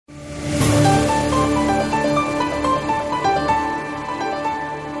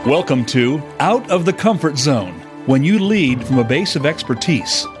Welcome to Out of the Comfort Zone. When you lead from a base of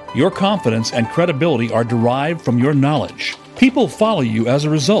expertise, your confidence and credibility are derived from your knowledge. People follow you as a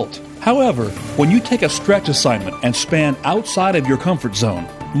result. However, when you take a stretch assignment and span outside of your comfort zone,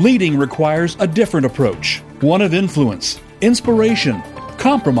 leading requires a different approach, one of influence, inspiration,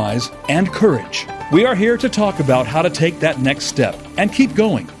 compromise, and courage. We are here to talk about how to take that next step and keep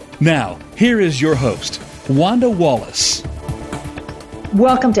going. Now, here is your host, Wanda Wallace.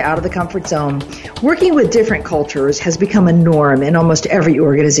 Welcome to Out of the Comfort Zone. Working with different cultures has become a norm in almost every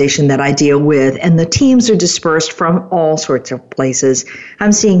organization that I deal with, and the teams are dispersed from all sorts of places.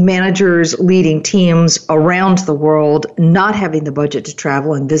 I'm seeing managers leading teams around the world, not having the budget to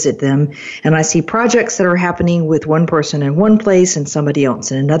travel and visit them, and I see projects that are happening with one person in one place and somebody else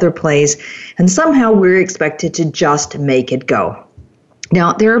in another place, and somehow we're expected to just make it go.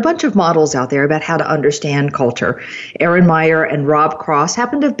 Now, there are a bunch of models out there about how to understand culture. Erin Meyer and Rob Cross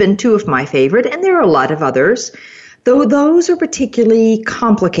happen to have been two of my favorite, and there are a lot of others, though those are particularly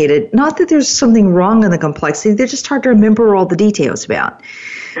complicated. Not that there's something wrong in the complexity, they're just hard to remember all the details about.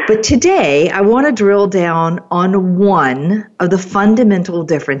 But today, I want to drill down on one of the fundamental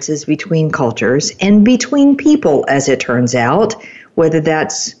differences between cultures and between people, as it turns out, whether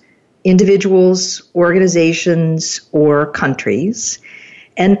that's individuals, organizations, or countries.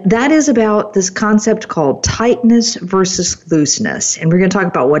 And that is about this concept called tightness versus looseness. And we're going to talk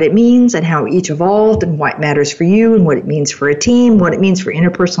about what it means and how each evolved and why it matters for you and what it means for a team, what it means for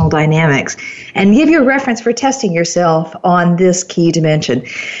interpersonal dynamics, and give you a reference for testing yourself on this key dimension.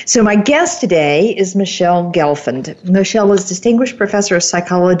 So my guest today is Michele Gelfand. Michele is Distinguished Professor of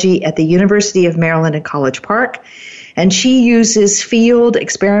Psychology at the University of Maryland in College Park. And she uses field,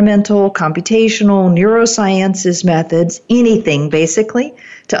 experimental, computational, neurosciences methods, anything basically,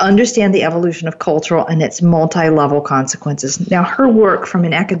 to understand the evolution of culture and its multi-level consequences. Now, her work from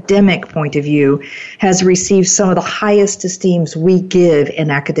an academic point of view has received some of the highest esteems we give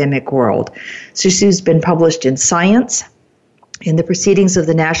in academic world. So she's been published in Science, in the Proceedings of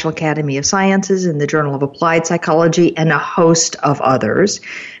the National Academy of Sciences, in the Journal of Applied Psychology, and a host of others.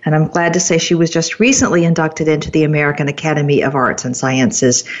 And I'm glad to say she was just recently inducted into the American Academy of Arts and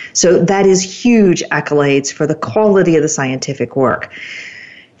Sciences. So that is huge accolades for the quality of the scientific work.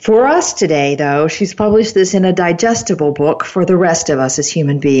 For us today, though, she's published this in a digestible book for the rest of us as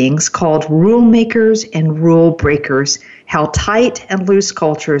human beings called Rule Makers and Rule Breakers, How Tight and Loose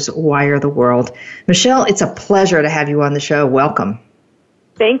Cultures Wire the World. Michele, it's a pleasure to have you on the show. Welcome.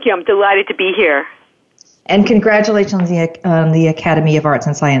 Thank you. I'm delighted to be here. And congratulations on the Academy of Arts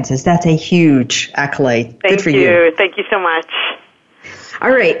and Sciences. That's a huge accolade. Good for you. Thank you so much. All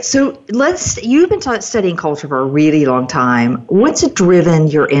right, so you've been studying culture for a really long time. What's driven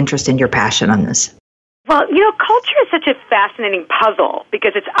your interest and your passion on this? Well, culture is such a fascinating puzzle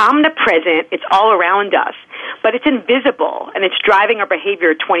because it's omnipresent, it's all around us, but it's invisible, and it's driving our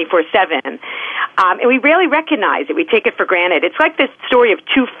behavior 24/7. And we rarely recognize it. We take it for granted. It's like this story of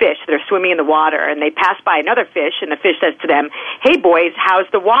two fish that are swimming in the water, and they pass by another fish, and the fish says to them, "Hey, boys, how's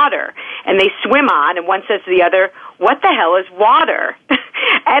the water?" And they swim on, and one says to the other, "What the hell is water?"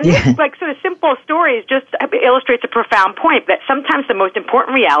 And this sort of simple story just illustrates a profound point that sometimes the most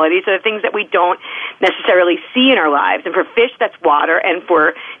important realities are the things that we don't necessarily see in our lives. And for fish, that's water, and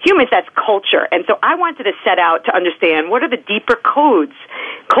for humans, that's culture. And so I wanted to set out to understand what are the deeper codes,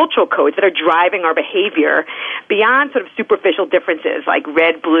 cultural codes that are driving our behavior beyond sort of superficial differences like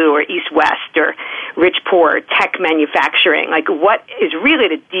red, blue, or east-west, or rich-poor, tech manufacturing. Like what is really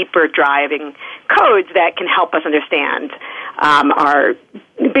the deeper driving codes that can help us understand our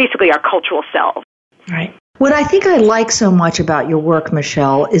cultural selves. Right. What I think I like so much about your work,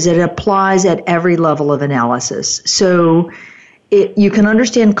 Michele, is it applies at every level of analysis. So you can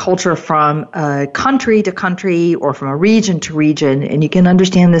understand culture from country to country or from a region to region, and you can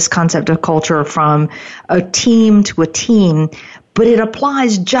understand this concept of culture from a team to a team, but it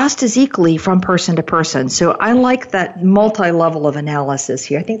applies just as equally from person to person. So I like that multi-level of analysis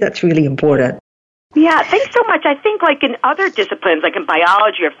here. I think that's really important. Yeah, thanks so much. I think like in other disciplines, like in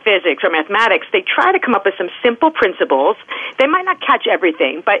biology or physics or mathematics, they try to come up with some simple principles. They might not catch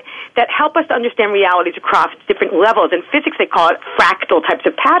everything, but that help us to understand realities across different levels. In physics, they call it fractal types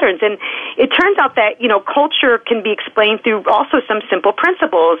of patterns. And it turns out that, culture can be explained through also some simple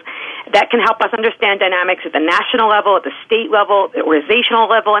principles that can help us understand dynamics at the national level, at the state level, the organizational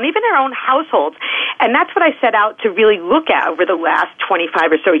level, and even our own households. And that's what I set out to really look at over the last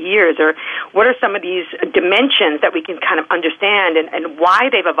 25 or so years, or what are some of these dimensions that we can kind of understand and why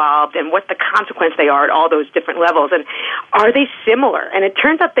they've evolved and what the consequence they are at all those different levels. And are they similar? And it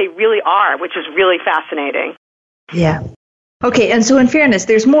turns out they really are, which is really fascinating. Yeah. Okay, and so in fairness,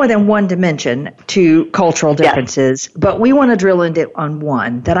 there's more than one dimension to cultural differences, but we want to drill into on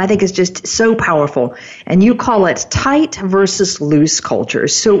one that I think is just so powerful, and you call it tight versus loose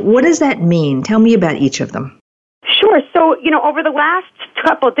cultures. So what does that mean? Tell me about each of them. Sure. So, over the last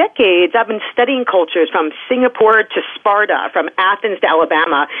couple of decades, I've been studying cultures from Singapore to Sparta, from Athens to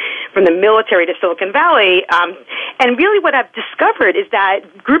Alabama, from the military to Silicon Valley. And really what I've discovered is that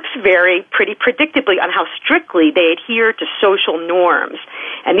groups vary pretty predictably on how strictly they adhere to social norms.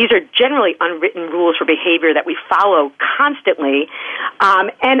 And these are generally unwritten rules for behavior that we follow constantly.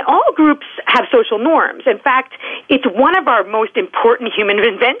 And all groups have social norms. In fact, it's one of our most important human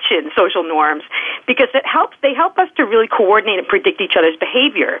inventions, social norms, because they help us to really coordinate and predict each other's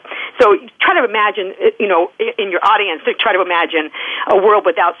behavior. So try to imagine, in your audience, try to imagine a world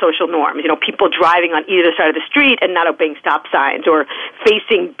without social norms. People driving on either side of the street and not obeying stop signs, or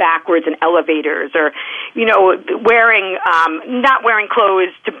facing backwards in elevators, or, not wearing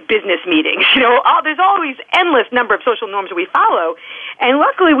clothes to business meetings. There's always endless number of social norms that we follow. And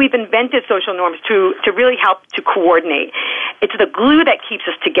luckily, we've invented social norms to really help to coordinate. It's the glue that keeps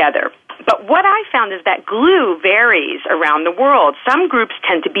us together. But what I found is that glue varies around the world. Some groups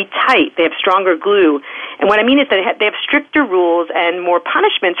tend to be tight. They have stronger glue. And what I mean is that they have stricter rules and more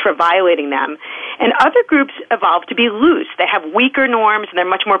punishments for violating them. And other groups evolve to be loose. They have weaker norms, and they're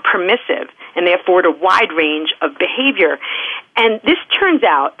much more permissive, and they afford a wide range of behavior. And this turns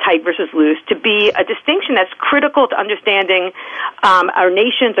out, tight versus loose, to be a distinction that's critical to understanding our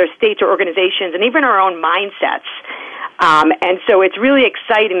nations, our states, our organizations, and even our own mindsets. And so it's really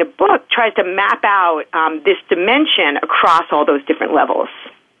exciting. The book tries to map out this dimension across all those different levels.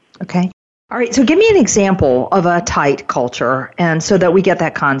 Okay. All right. So give me an example of a tight culture, and so that we get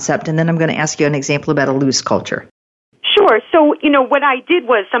that concept. And then I'm going to ask you an example about a loose culture. Sure. So, what I did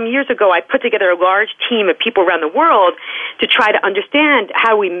was some years ago, I put together a large team of people around the world to try to understand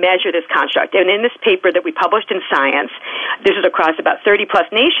how we measure this construct. And in this paper that we published in Science, this is across about 30-plus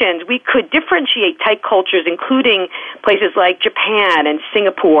nations, we could differentiate tight cultures, including places like Japan and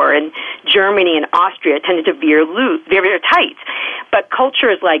Singapore and Germany and Austria tended to veer very tight. But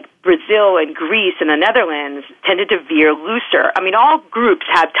cultures like Brazil and Greece and the Netherlands tended to veer looser. I mean, all groups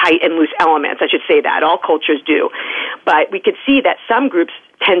have tight and loose elements, I should say that. All cultures do. But we could see that some groups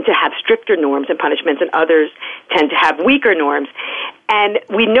tend to have stricter norms and punishments, and others tend to have weaker norms. And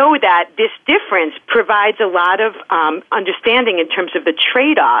we know that this difference provides a lot of understanding in terms of the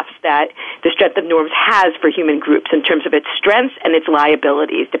trade-offs that the strength of norms has for human groups in terms of its strengths and its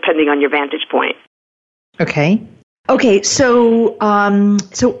liabilities, depending on your vantage point. Okay, so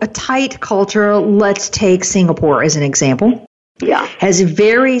a tight culture, let's take Singapore as an example. Yeah. Has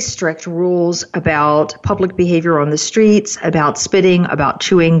very strict rules about public behavior on the streets, about spitting, about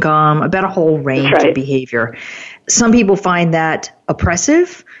chewing gum, about a whole range of behavior. Some people find that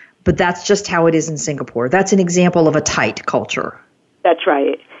oppressive, but that's just how it is in Singapore. That's an example of a tight culture. That's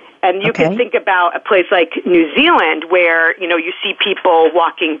right. And you can think about a place like New Zealand where, you see people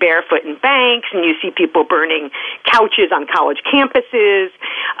walking barefoot in banks, and you see people burning couches on college campuses.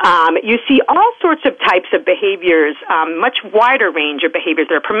 You see all sorts of types of behaviors, much wider range of behaviors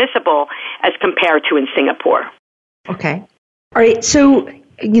that are permissible as compared to in Singapore. Okay. All right. So,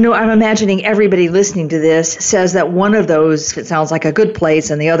 I'm imagining everybody listening to this says that one of those sounds like a good place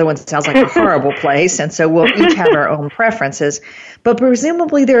and the other one sounds like a horrible place. And so we'll each have our own preferences. But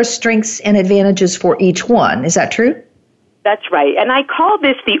presumably there are strengths and advantages for each one. Is that true? That's right. And I call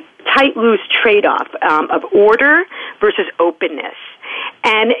this the tight-loose trade-off of order versus openness.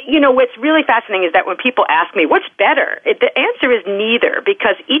 And, what's really fascinating is that when people ask me, what's better? The answer is neither,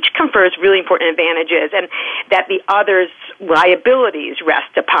 because each confers really important advantages and that the other's liabilities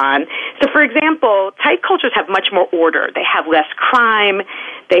rest upon. So, for example, tight cultures have much more order. They have less crime.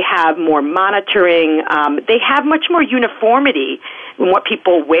 They have more monitoring. They have much more uniformity in what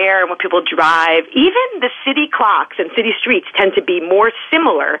people wear and what people drive. Even the city clocks and city streets tend to be more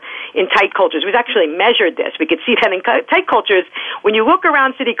similar in tight cultures. We've actually measured this. We could see that in tight cultures. When you look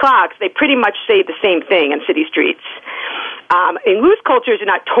around city clocks, they pretty much say the same thing in city streets. In loose cultures, you're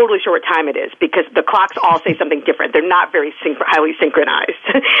not totally sure what time it is because the clocks all say something different. They're not very highly synchronized.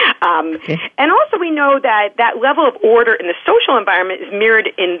 And also we know that that level of order in the social environment is mirrored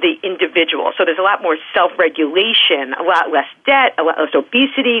in the individual. So there's a lot more self-regulation, a lot less debt, a lot less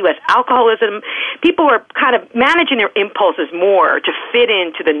obesity, less alcoholism. People are kind of managing their impulses more to fit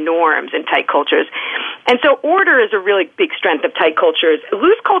into the norms in tight cultures. And so order is a really big strength of tight cultures.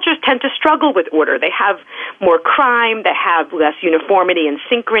 Loose cultures tend to struggle with order. They have more crime, they have less uniformity and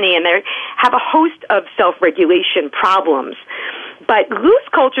synchrony, and they have a host of self-regulation problems. But loose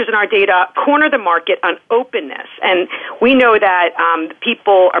cultures in our data corner the market on openness. And we know that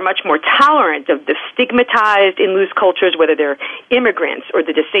people are much more tolerant of the stigmatized in loose cultures, whether they're immigrants or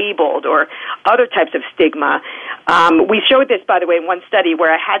the disabled or other types of stigma. We showed this, by the way, in one study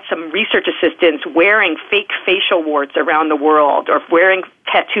where I had some research assistants wearing fake facial warts around the world or wearing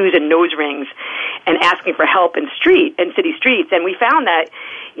tattoos and nose rings and asking for help in city streets. And we found that,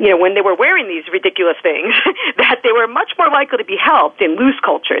 when they were wearing these ridiculous things, that they were much more likely to be helped in loose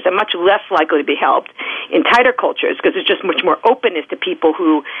cultures and much less likely to be helped in tighter cultures because there's just much more openness to people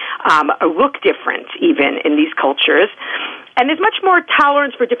who look different even in these cultures. And there's much more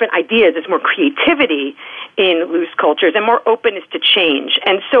tolerance for different ideas. There's more creativity in loose cultures and more openness to change.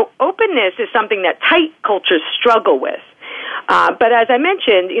 And so openness is something that tight cultures struggle with. But as I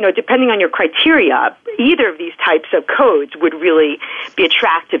mentioned, depending on your criteria, either of these types of codes would really be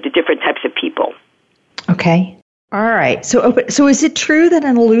attractive to different types of people. Okay. All right. So is it true that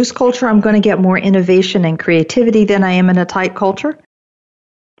in a loose culture I'm going to get more innovation and creativity than I am in a tight culture?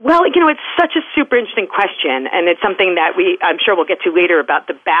 Well, it's such a super interesting question, and it's something that I'm sure we'll get to later about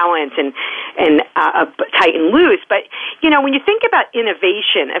the balance and tight and loose. But, when you think about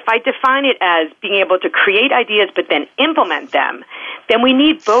innovation, if I define it as being able to create ideas but then implement them, then we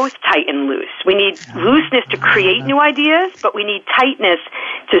need both tight and loose. We need looseness to create new ideas, but we need tightness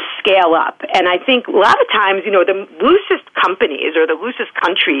to scale up. And I think a lot of times, the loosest companies or the loosest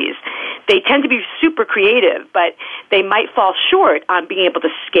countries, they tend to be super creative, but they might fall short on being able to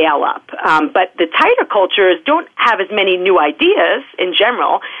scale up. But the tighter cultures don't have as many new ideas in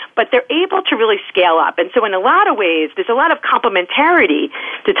general, but they're able to really scale up. And so in a lot of ways, there's a lot of complementarity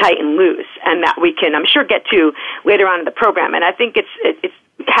to tight and loose, and that we can, I'm sure, get to later on in the program. And I think it's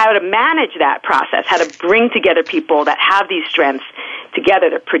how to manage that process, how to bring together people that have these strengths together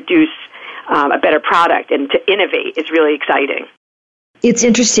to produce a better product and to innovate is really exciting. It's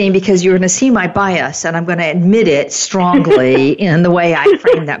interesting because you're going to see my bias, and I'm going to admit it strongly in the way I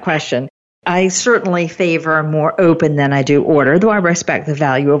frame that question. I certainly favor more open than I do order, though I respect the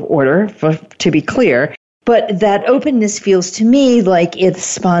value of order, to be clear. But that openness feels to me like it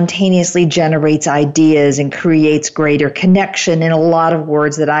spontaneously generates ideas and creates greater connection in a lot of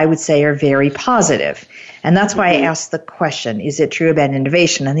words that I would say are very positive. And that's why I asked the question, is it true about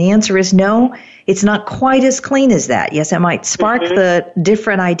innovation? And the answer is no, it's not quite as clean as that. Yes, it might spark the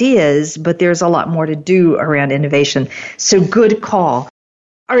different ideas, but there's a lot more to do around innovation. So good call.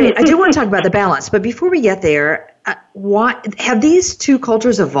 All right, I do want to talk about the balance, but before we get there, why have these two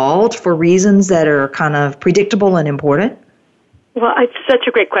cultures evolved for reasons that are kind of predictable and important? Well, it's such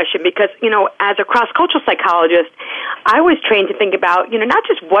a great question because, as a cross-cultural psychologist, I was trained to think about, not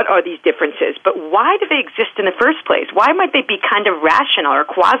just what are these differences, but why do they exist in the first place? Why might they be kind of rational or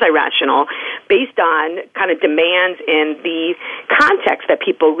quasi-rational based on kind of demands in the context that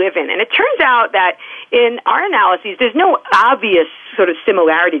people live in? And it turns out that in our analyses, there's no obvious sort of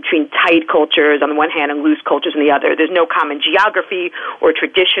similarity between tight cultures on the one hand and loose cultures on the other. There's no common geography or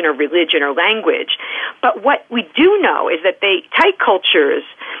tradition or religion or language. But what we do know is that tight cultures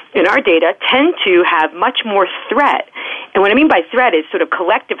in our data tend to have much more threat. And what I mean by threat is sort of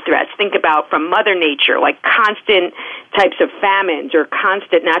collective threats. Think about from Mother Nature, like constant types of famines or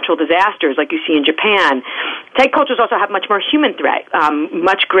constant natural disasters like you see in Japan. Tight cultures also have much more human threat,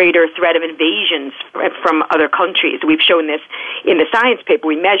 much greater threat of invasions from other countries. We've shown this in the science paper.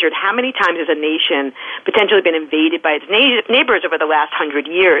 We measured how many times has a nation potentially been invaded by its neighbors over the last 100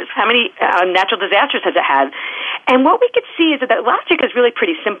 years. How many natural disasters has it had? And what we could see is that logic is really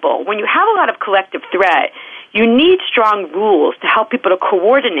pretty simple. When you have a lot of collective threat, you need strong rules to help people to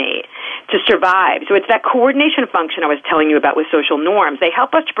coordinate, to survive. So it's that coordination function I was telling you about with social norms. They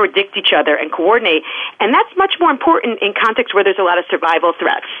help us to predict each other and coordinate, and that's much more important in contexts where there's a lot of survival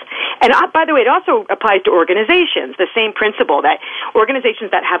threats. And by the way, it also applies to organizations, the same principle that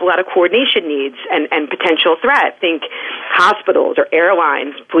organizations that have a lot of coordination needs and potential threat, think hospitals or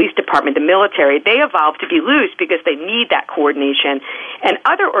airlines, police department, the military, they evolve to be loose because they need that coordination. And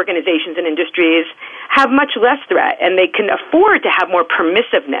other organizations and industries have much less threat, and they can afford to have more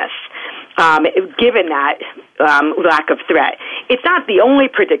permissiveness given that lack of threat. It's not the only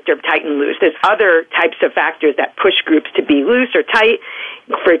predictor of tight and loose. There's other types of factors that push groups to be loose or tight.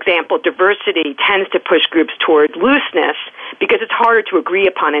 For example, diversity tends to push groups toward looseness because it's harder to agree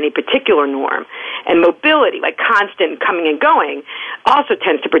upon any particular norm. And mobility, like constant coming and going, also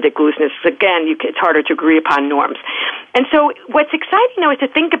tends to predict looseness. Again, it's harder to agree upon norms. And so what's exciting, though, is to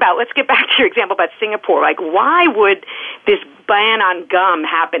think about, let's get back to your example about Singapore. Like, why would this ban on gum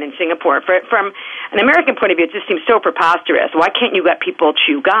happen in Singapore? From an American point of view, it just seems so preposterous. Why can't you let people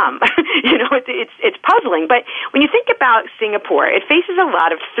chew gum? It's puzzling. But when you think about Singapore, it faces a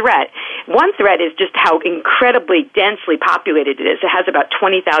lot of threat. One threat is just how incredibly densely populated it is. It has about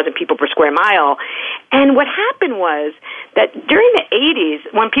 20,000 people per square mile. And what happened was that during the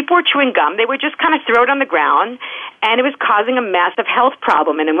 80s, when people were chewing gum, they would just kind of throw it on the ground, and it was causing a massive health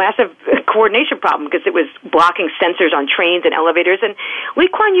problem and a massive coordination problem because it was blocking sensors on trains and elevators. And Lee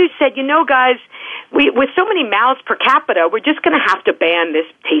Kuan Yew said, guys, with so many mouths per capita, we're just going to have to ban this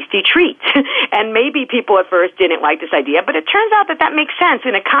tasty treat. And maybe people at first didn't like this idea, but it turns out that makes sense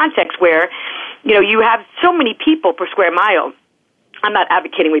in a context where, you have so many people per square mile. I'm not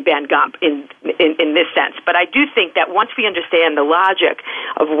advocating we ban gum in this sense, but I do think that once we understand the logic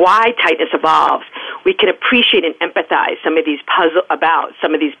of why tightness evolves, we can appreciate and empathize some of these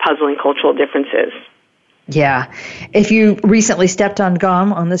puzzling cultural differences. Yeah. If you recently stepped on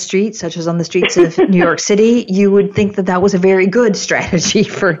gum on the street, such as on the streets of New York City, you would think that was a very good strategy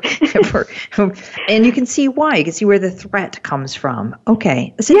and you can see why. You can see where the threat comes from.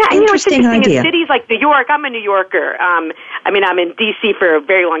 Okay. It's an interesting idea. In cities like New York, I'm a New Yorker. I'm in D.C. for a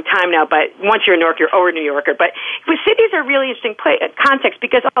very long time now, but once you're a New Yorker, you're a New Yorker. But cities are really interesting context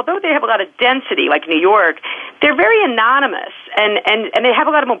because although they have a lot of density, like New York, they're very anonymous and they have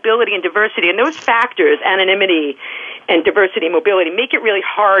a lot of mobility and diversity, and those factors, anonymity and diversity and mobility, make it really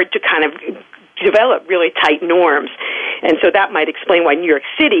hard to kind of develop really tight norms. And so that might explain why New York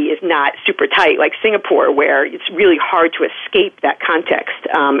City is not super tight like Singapore, where it's really hard to escape that context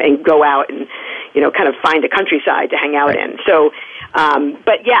and go out and, kind of find a countryside to hang out in. So,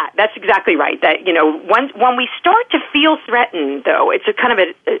 but yeah, that's exactly right. That, when we start to feel threatened, though, it's a kind of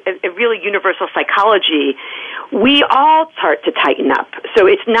a really universal psychology. We all start to tighten up. So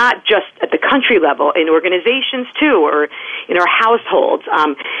it's not just at the country level, in organizations too, or in our households.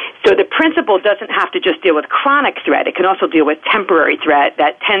 So the principle doesn't have to just deal with chronic threat. It can also deal with temporary threat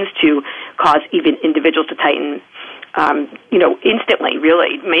that tends to cause even individuals to tighten, instantly,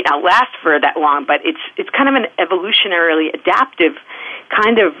 really. It may not last for that long, but it's kind of an evolutionarily adaptive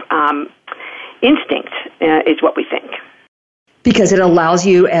kind of instinct, is what we think. Because it allows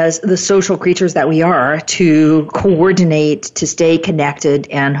you, as the social creatures that we are, to coordinate, to stay connected,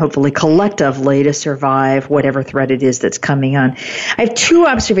 and hopefully collectively to survive whatever threat it is that's coming on. I have two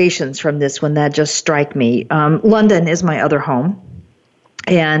observations from this one that just strike me. London is my other home.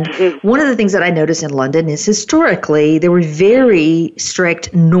 And one of the things that I noticed in London is historically there were very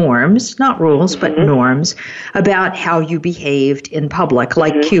strict norms, not rules, but norms about how you behaved in public,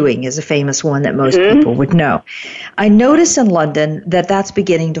 like queuing is a famous one that most people would know. I notice in London that that's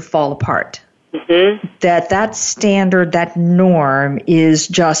beginning to fall apart. That standard, that norm is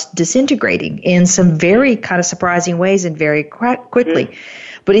just disintegrating in some very kind of surprising ways and very quickly.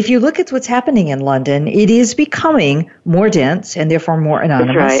 But if you look at what's happening in London, it is becoming more dense and therefore more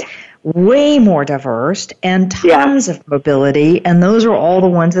anonymous, way more diverse, and tons of mobility. And those are all the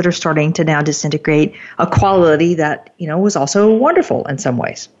ones that are starting to now disintegrate a quality that, was also wonderful in some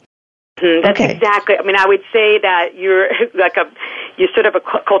ways. That's exactly. I would say that you're sort of a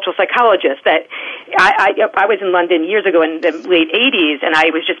cultural psychologist. That I was in London years ago in the late 80s, and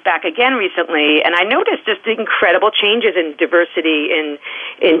I was just back again recently, and I noticed just the incredible changes in diversity, in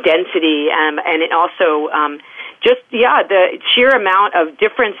density, and it also the sheer amount of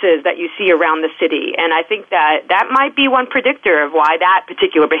differences that you see around the city. And I think that might be one predictor of why that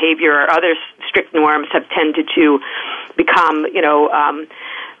particular behavior or other strict norms have tended to become,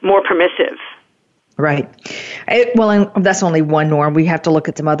 more permissive. Right. Well, that's only one norm. We have to look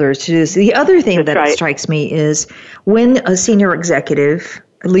at some others too. So the other thing that strikes me is when a senior executive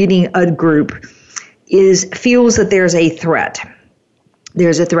leading a group feels that there's a threat.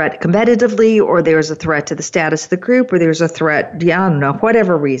 There's a threat competitively, or there's a threat to the status of the group, or there's a threat,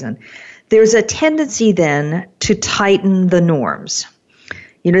 whatever reason. There's a tendency then to tighten the norms.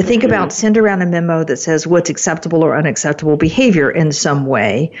 Think about send around a memo that says what's acceptable or unacceptable behavior in some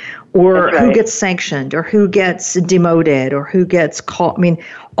way, or who gets sanctioned, or who gets demoted, or who gets called.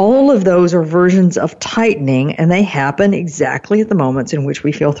 All of those are versions of tightening, and they happen exactly at the moments in which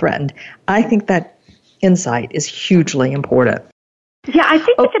we feel threatened. I think that insight is hugely important. Yeah, I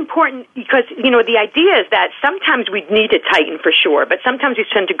think it's important because, the idea is that sometimes we need to tighten for sure, but sometimes we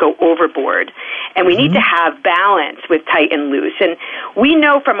tend to go overboard, and we need to have balance with tight and loose. And we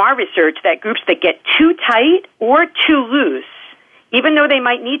know from our research that groups that get too tight or too loose, even though they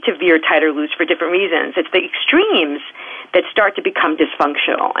might need to veer tight or loose for different reasons, it's the extremes that start to become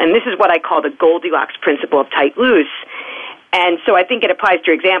dysfunctional. And this is what I call the Goldilocks principle of tight-loose. And so I think it applies to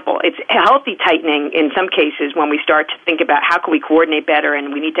your example. It's healthy tightening in some cases when we start to think about how can we coordinate better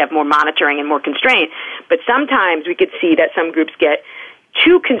and we need to have more monitoring and more constraint. But sometimes we could see that some groups get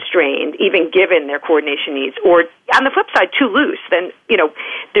too constrained, even given their coordination needs, or on the flip side, too loose. Then,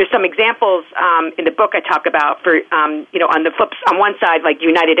 there's some examples in the book I talk about for, on one side, like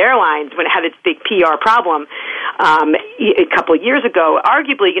United Airlines, when it had its big PR problem a couple of years ago,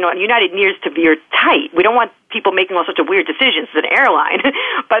 arguably, United needs to veer tight. We don't want people making all sorts of weird decisions as an airline.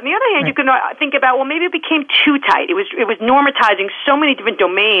 But on the other hand, you can think about, well, maybe it became too tight. It was normatizing so many different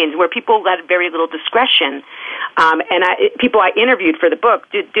domains where people had very little discretion. And people I interviewed for the book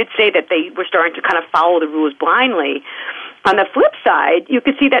did say that they were starting to kind of follow the rules blindly. On the flip side, you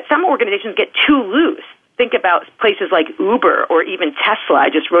can see that some organizations get too loose. Think about places like Uber or even Tesla. I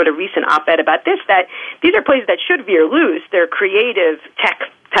just wrote a recent op-ed about this, that these are places that should veer loose. They're creative tech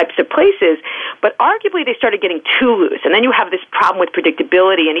types of places, but arguably they started getting too loose. And then you have this problem with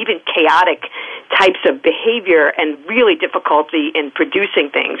predictability and even chaotic types of behavior and really difficulty in producing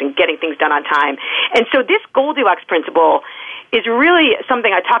things and getting things done on time. And so this Goldilocks principle is really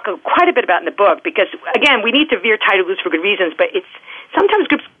something I talk quite a bit about in the book because, again, we need to veer tight or loose for good reasons, but it's sometimes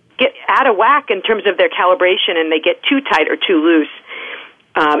groups get out of whack in terms of their calibration and they get too tight or too loose.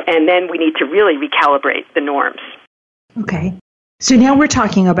 And then we need to really recalibrate the norms. Okay. So now we're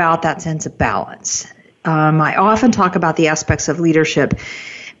talking about that sense of balance. I often talk about the aspects of leadership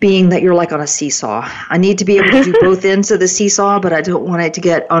being that you're like on a seesaw. I need to be able to do both ends of the seesaw, but I don't want it to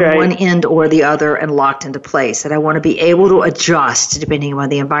get on one end or the other and locked into place. And I want to be able to adjust depending on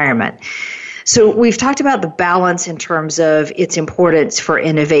the environment. So we've talked about the balance in terms of its importance for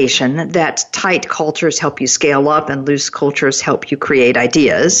innovation, that tight cultures help you scale up and loose cultures help you create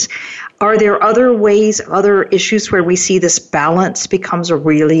ideas. Are there other ways, other issues where we see this balance becomes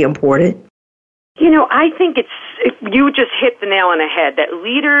really important? I think you just hit the nail on the head, that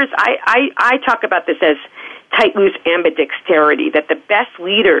leaders, I talk about this as tight, loose, ambidexterity, that the best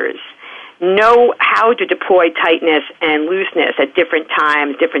leaders know how to deploy tightness and looseness at different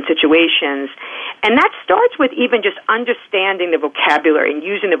times, different situations. And that starts with even just understanding the vocabulary and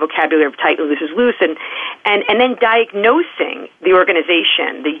using the vocabulary of tight and loose is loose and then diagnosing the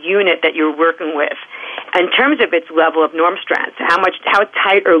organization, the unit that you're working with in terms of its level of norm strength. How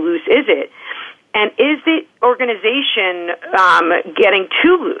tight or loose is it? And is the organization getting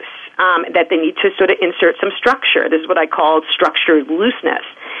too loose that they need to sort of insert some structure? This is what I call structured looseness.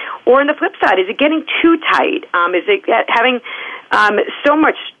 Or on the flip side, is it getting too tight? Is it having so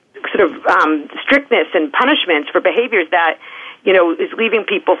much sort of strictness and punishments for behaviors that, is leaving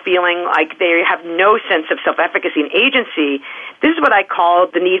people feeling like they have no sense of self-efficacy and agency? This is what I call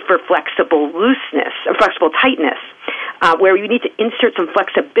the need for flexible looseness, or flexible tightness, where you need to insert some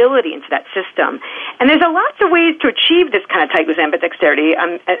flexibility into that system. And there's lots of ways to achieve this kind of tight, loose, ambidexterity,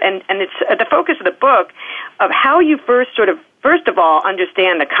 and it's the focus of the book of how you first of all,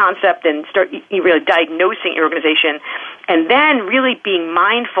 understand the concept and start really diagnosing your organization, and then really being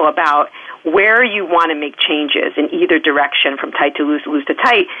mindful about where you want to make changes in either direction, from tight to loose to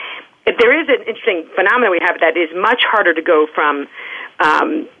tight. There is an interesting phenomenon we have that is much harder to go from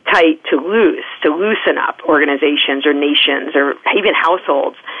tight to loosen up organizations or nations or even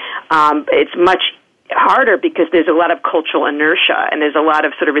households. It's much harder because there's a lot of cultural inertia and there's a lot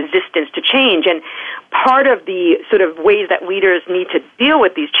of sort of resistance to change. And part of the sort of ways that leaders need to deal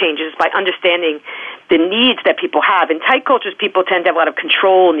with these changes is by understanding the needs that people have. In tight cultures, people tend to have a lot of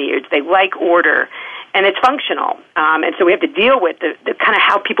control needs. They like order, and it's functional. And so we have to deal with the kind of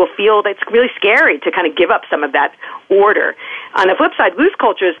how people feel. It's really scary to kind of give up some of that order. On the flip side, loose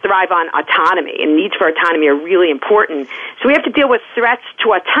cultures thrive on autonomy, and needs for autonomy are really important. So we have to deal with threats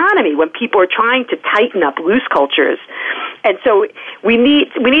to autonomy when people are trying to tighten up loose cultures. And so we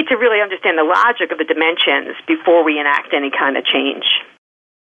need to really understand the logic of the dimensions before we enact any kind of change.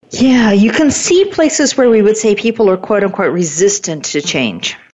 Yeah, you can see places where we would say people are quote-unquote resistant to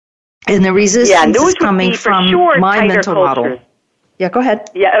change. And the resistance is coming from my mental model. Yeah, go ahead.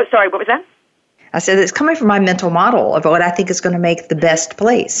 Yeah, sorry, what was that? I said it's coming from my mental model of what I think is going to make the best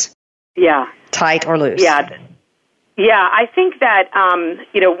place. Yeah. Tight or loose. Yeah. Yeah, I think that,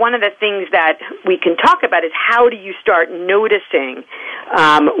 one of the things that we can talk about is how do you start noticing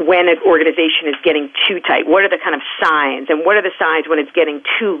when an organization is getting too tight? What are the kind of signs? And what are the signs when it's getting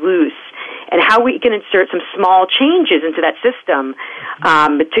too loose? And how we can insert some small changes into that system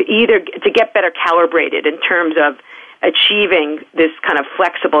to get better calibrated in terms of achieving this kind of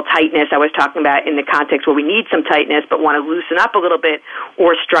flexible tightness I was talking about in the context where we need some tightness but want to loosen up a little bit,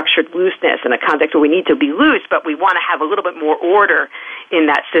 or structured looseness in a context where we need to be loose but we want to have a little bit more order in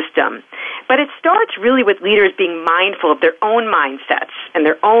that system. But it starts really with leaders being mindful of their own mindsets and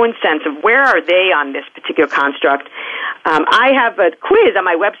their own sense of where are they on this particular construct. I have a quiz on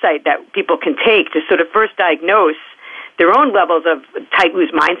my website that people can take to sort of first diagnose their own levels of tight,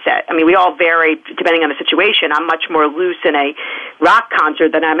 loose mindset. I mean, we all vary depending on the situation. I'm much more loose in a rock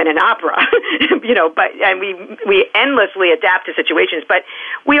concert than I'm in an opera, and we endlessly adapt to situations. But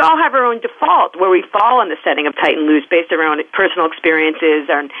we all have our own default where we fall in the setting of tight and loose based on our own personal experiences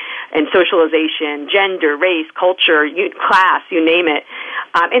and socialization, gender, race, culture, class, you name it.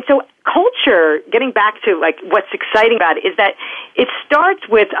 And so culture, getting back to like what's exciting about it, is that it starts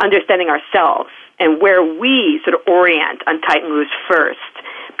with understanding ourselves and where we sort of orient on tight and loose first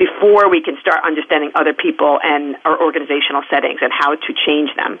before we can start understanding other people and our organizational settings and how to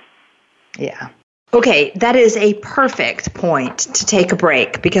change them. Yeah. Okay, that is a perfect point to take a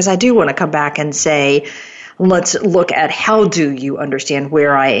break, because I do want to come back and say, let's look at how do you understand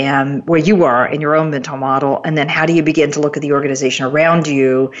where I am, where you are in your own mental model, and then how do you begin to look at the organization around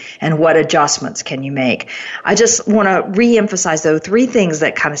you and what adjustments can you make. I just want to reemphasize, though, 3 things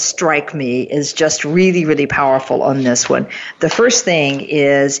that kind of strike me as just really, really powerful on this one. The first thing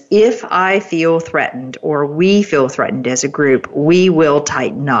is, if I feel threatened or we feel threatened as a group, we will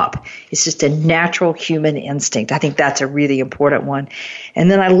tighten up. It's just a natural human instinct. I think that's a really important one.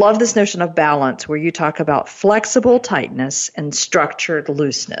 And then I love this notion of balance, where you talk about flexible tightness and structured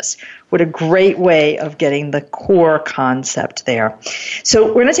looseness. What a great way of getting the core concept there. So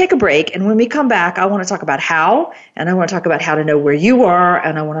we're going to take a break, and when we come back, I want to talk about how, and I want to talk about how to know where you are,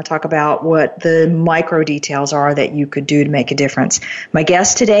 and I want to talk about what the micro details are that you could do to make a difference. My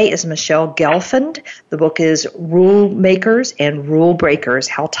guest today is Michele Gelfand. The book is Rule Makers and Rule Breakers: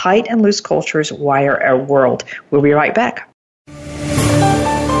 How Tight and Loose Cultures Wire Our World. We'll be right back.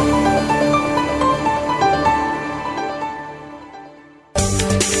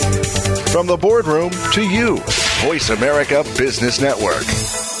 From the boardroom to you, Voice America Business Network.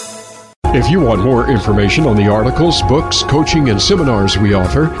 If you want more information on the articles, books, coaching, and seminars we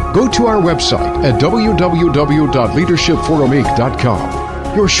offer, go to our website at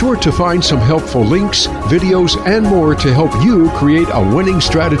www.leadershipforuminc.com. You're sure to find some helpful links, videos, and more to help you create a winning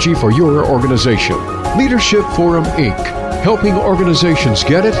strategy for your organization. Leadership Forum Inc., helping organizations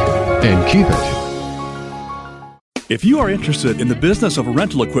get it and keep it. If you are interested in the business of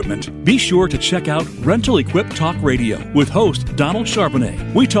rental equipment, be sure to check out Rental Equip Talk Radio with host Donald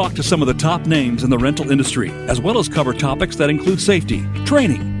Charbonnet. We talk to some of the top names in the rental industry, as well as cover topics that include safety,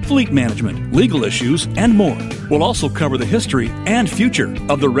 training, fleet management, legal issues, and more. We'll also cover the history and future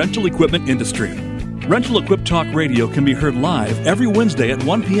of the rental equipment industry. Rental Equip Talk Radio can be heard live every Wednesday at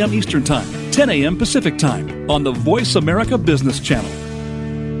 1 p.m. Eastern Time, 10 a.m. Pacific Time on the Voice America Business Channel.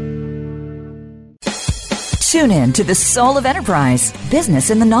 Tune in to The Soul of Enterprise, Business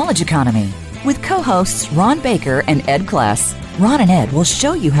in the Knowledge Economy, with co-hosts Ron Baker and Ed Kless. Ron and Ed will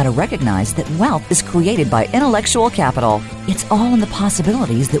show you how to recognize that wealth is created by intellectual capital. It's all in the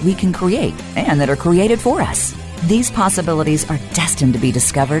possibilities that we can create and that are created for us. These possibilities are destined to be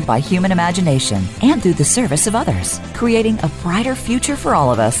discovered by human imagination and through the service of others, creating a brighter future for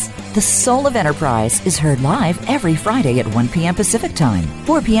all of us. The Soul of Enterprise is heard live every Friday at 1 p.m. Pacific Time,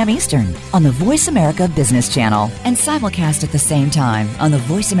 4 p.m. Eastern, on the Voice America Business Channel, and simulcast at the same time on the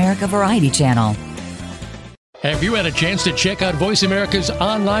Voice America Variety Channel. Have you had a chance to check out Voice America's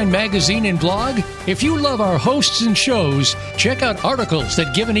online magazine and blog? If you love our hosts and shows, check out articles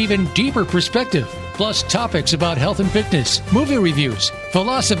that give an even deeper perspective, plus topics about health and fitness, movie reviews,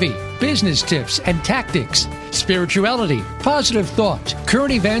 philosophy, business tips and tactics, spirituality, positive thought,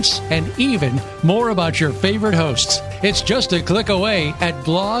 current events, and even more about your favorite hosts. It's just a click away at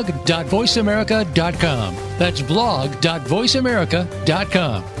blog.voiceamerica.com. That's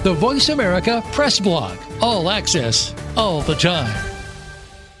blog.voiceamerica.com. The Voice America Press Blog. All access, all the time.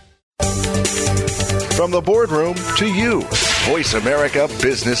 From the boardroom to you, Voice America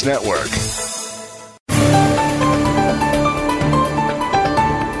Business Network.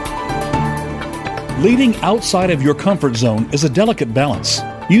 Leading outside of your comfort zone is a delicate balance.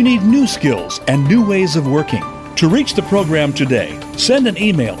 You need new skills and new ways of working. To reach the program today, send an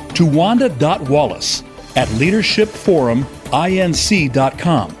email to wanda.wallace at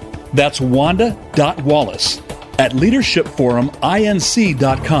leadershipforuminc.com. That's wanda.wallace at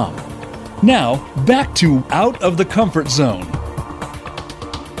leadershipforuminc.com. Now, back to Out of the Comfort Zone.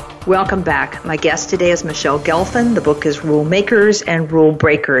 Welcome back. My guest today is Michele Gelfand. The book is Rule Makers and Rule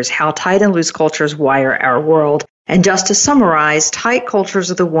Breakers, How Tight and Loose Cultures Wire Our World. And just to summarize, tight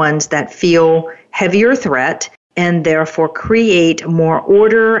cultures are the ones that feel heavier threat and therefore create more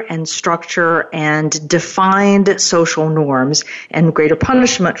order and structure and defined social norms and greater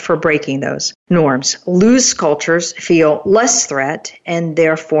punishment for breaking those norms. Loose cultures feel less threat and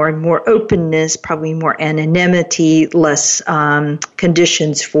therefore more openness, probably more anonymity, less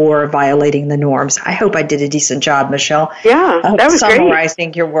conditions for violating the norms. I hope I did a decent job, Michele. Yeah, that was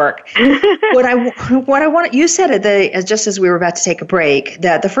summarizing great. Your work. What I want, you said just as we were about to take a break,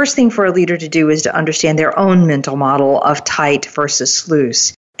 that the first thing for a leader to do is to understand their own mental model of tight versus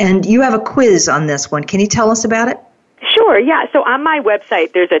loose. And you have a quiz on this one. Can you tell us about it? Sure, yeah. So on my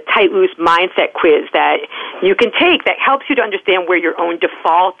website, there's a tight-loose mindset quiz that you can take that helps you to understand where your own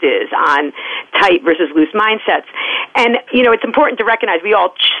default is on tight versus loose mindsets. And, it's important to recognize we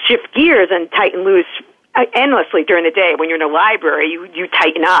all shift gears on tight and loose endlessly during the day. When you're in a library, you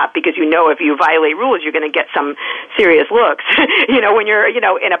tighten up because if you violate rules, you're going to get some serious looks. When you're,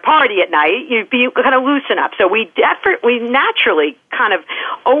 in a party at night, you kind of loosen up. So we naturally kind of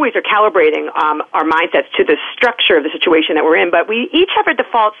always are calibrating our mindsets to the structure of the situation that we're in, but we each have a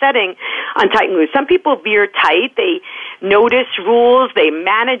default setting on tight and loose. Some people veer tight. They notice rules, they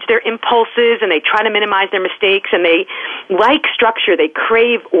manage their impulses, and they try to minimize their mistakes, and they like structure. They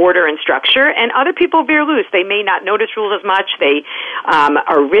crave order and structure, and other people veer loose. They may not notice rules as much. They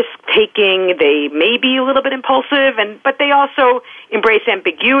are risk-taking. They may be a little bit impulsive, but they also embrace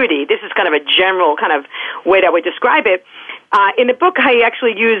ambiguity. This is kind of a general kind of way that I would describe it. In the book, I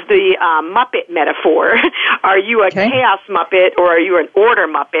actually use the Muppet metaphor. Are you a chaos Muppet or are you an order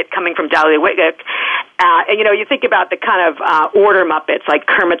Muppet, coming from Dahlia Whitlock? And, you think about the kind of order Muppets like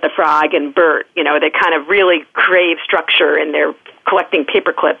Kermit the Frog and Bert, they kind of really crave structure and they're collecting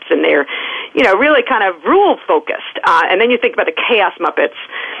paper clips and they're, really kind of rule-focused. And then you think about the chaos Muppets,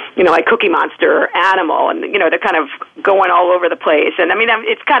 like Cookie Monster or Animal, and, they're kind of going all over the place. And,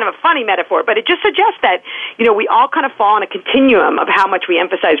 it's kind of a funny metaphor, but it just suggests that, we all kind of fall on a continuum of how much we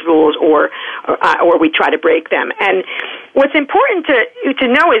emphasize rules or we try to break them. And what's important to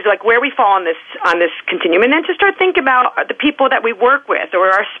know is, like, where we fall on this continuum, and then to start thinking about the people that we work with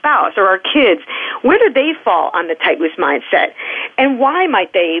or our spouse or our kids. Where do they fall on the tight-loose mindset? And why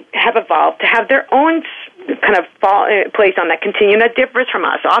might they have evolved to have their own kind of place on that continuum that differs from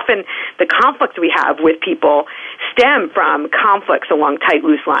us? Often the conflicts we have with people stem from conflicts along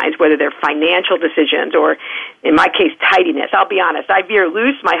tight-loose lines, whether they're financial decisions or, in my case, tidiness. I'll be honest, I veer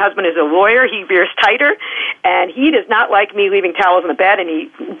loose. My husband is a lawyer. He veers tighter, and he does not like me leaving towels in the bed, and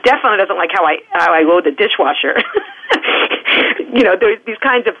he definitely doesn't like how I load the dishwasher. There's these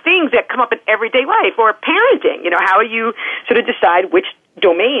kinds of things that come up in everyday life, or parenting. How you sort of decide which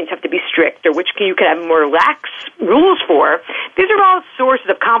domains have to be strict or which you can have more lax rules for. These are all sources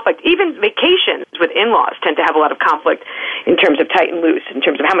of conflict. Even vacations with in-laws tend to have a lot of conflict in terms of tight and loose, in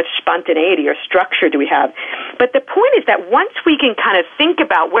terms of how much spontaneity or structure do we have. But the point is that once we can kind of think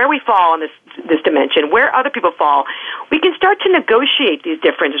about where we fall in this dimension, where other people fall, we can start to negotiate these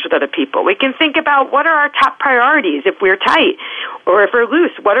differences with other people. We can think about what are our top priorities if we're tight, or if we're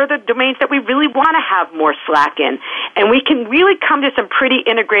loose, what are the domains that we really want to have more slack in. And we can really come to some pretty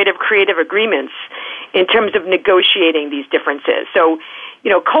integrative, creative agreements in terms of negotiating these differences. So,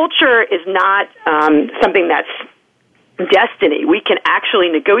 culture is not something that's destiny. We can actually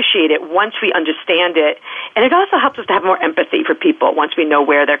negotiate it once we understand it. And it also helps us to have more empathy for people once we know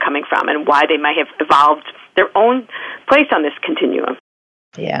where they're coming from and why they might have evolved their own place on this continuum.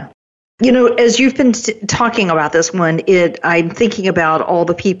 Yeah. As you've been talking about this one, I'm thinking about all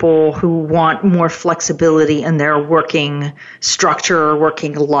the people who want more flexibility in their working structure or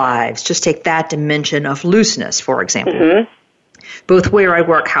working lives. Just take that dimension of looseness, for example. Mm-hmm. Both where I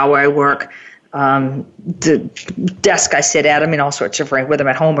work, how I work, the desk I sit at, all sorts of things, whether I'm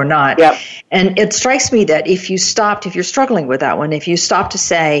at home or not. Yep. And it strikes me that if you're struggling with that one, if you stop to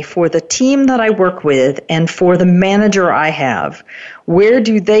say, for the team that I work with and for the manager I have, where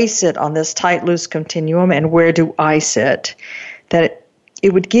do they sit on this tight-loose continuum and where do I sit? That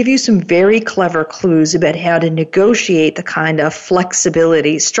it would give you some very clever clues about how to negotiate the kind of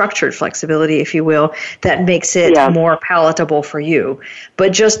flexibility, structured flexibility, if you will, that makes it more palatable for you.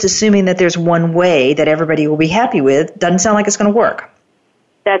 But just assuming that there's one way that everybody will be happy with doesn't sound like it's going to work.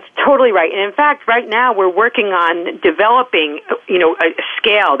 That's totally right. And in fact, right now we're working on developing, a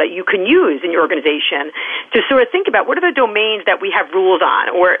scale that you can use in your organization to sort of think about what are the domains that we have rules on,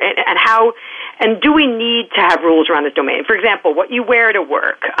 and how, and do we need to have rules around this domain? For example, what you wear to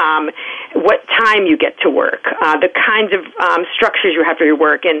work, what time you get to work, the kinds of structures you have for your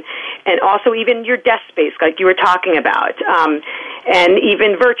work, and also even your desk space, like you were talking about, and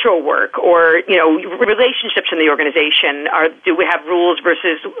even virtual work or relationships in the organization. Do we have rules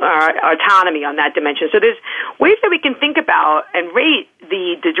versus autonomy on that dimension? So there's ways that we can think about and rate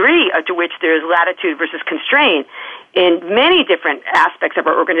the degree to which there's latitude versus constraint in many different aspects of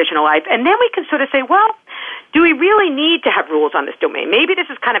our organizational life. And then we can sort of say, well, do we really need to have rules on this domain? Maybe this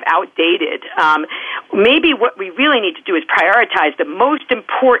is kind of outdated. Maybe what we really need to do is prioritize the most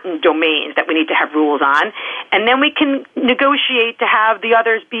important domains that we need to have rules on, and then we can negotiate to have the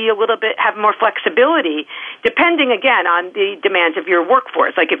others have more flexibility, depending, again, on the demands of your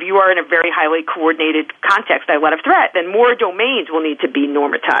workforce. Like if you are in a very highly coordinated context, a lot of threat, then more domains will need to be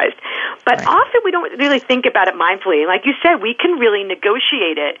normatized. But often we don't really think about it mindfully. Like you said, we can really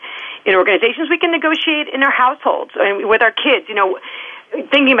negotiate it in organizations. We can negotiate in our households and with our kids.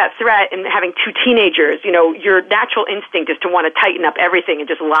 Thinking about threat and having two teenagers, your natural instinct is to want to tighten up everything and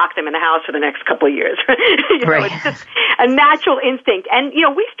just lock them in the house for the next couple of years. Right. It's just a natural instinct. And,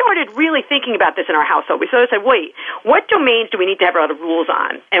 we started really thinking about this in our household. We sort of said, wait, what domains do we need to have a lot of rules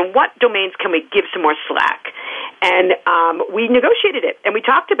on? And what domains can we give some more slack? And we negotiated it, and we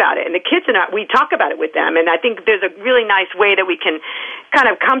talked about it. And the kids and we talk about it with them. And I think there's a really nice way that we can kind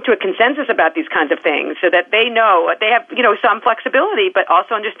of come to a consensus about these kinds of things so that they know they have, some flexibility, but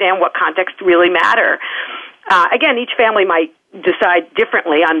also understand what contexts really matter. Again, each family might decide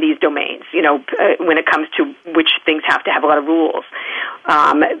differently on these domains, when it comes to which things have to have a lot of rules.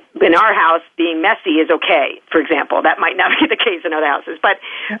 In our house, being messy is okay, for example. That might not be the case in other houses. But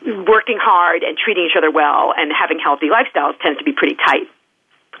working hard and treating each other well and having healthy lifestyles tends to be pretty tight.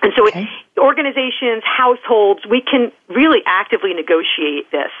 And so organizations, households, we can really actively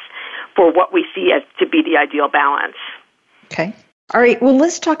negotiate this for what we see as to be the ideal balance. Okay. All right. Well,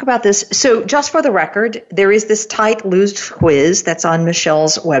 let's talk about this. So just for the record, there is this tight, loose quiz that's on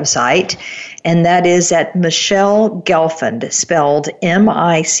Michele's website, and that is at Michele Gelfand, spelled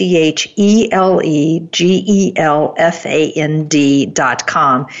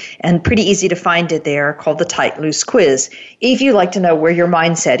MicheleGelfand.com, and pretty easy to find it there, called the Tight, Loose Quiz, if you like to know where your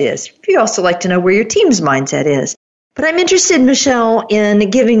mindset is. If you also like to know where your team's mindset is. But I'm interested, Michele, in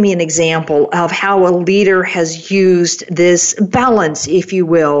giving me an example of how a leader has used this balance, if you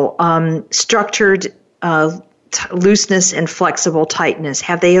will, structured looseness and flexible tightness.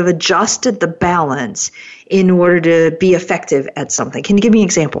 Have they adjusted the balance in order to be effective at something? Can you give me an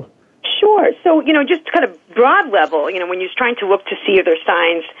example? Sure. So, just kind of broad level, when you're trying to look to see if there's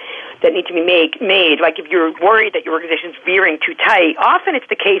signs that need to be made, like if you're worried that your organization's veering too tight, often it's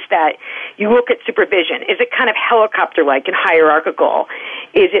the case that you look at supervision. Is it kind of helicopter-like and hierarchical?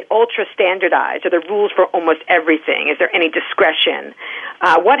 Is it ultra-standardized? Are there rules for almost everything? Is there any discretion?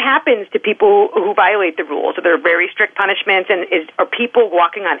 What happens to people who violate the rules? Are there very strict punishments? And are people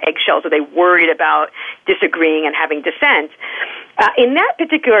walking on eggshells? Are they worried about disagreeing and having dissent? In that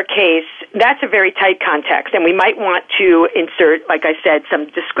particular case, that's a very tight context, and we might want to insert, like I said, some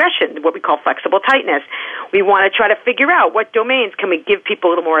discretion, what we call flexible tightness. We want to try to figure out what domains can we give people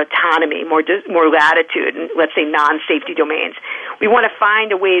a little more autonomy, more latitude, and let's say non-safety domains. We want to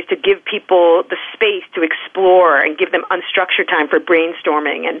find ways to give people the space to explore and give them unstructured time for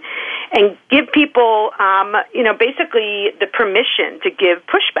brainstorming and give people, basically the permission to give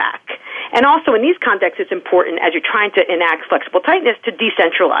pushback. And also in these contexts, it's important as you're trying to enact flexible tightness to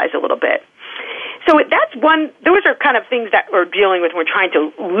decentralize a little bit. So that's one. Those are kind of things that we're dealing with when we're trying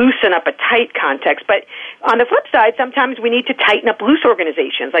to loosen up a tight context. But on the flip side, sometimes we need to tighten up loose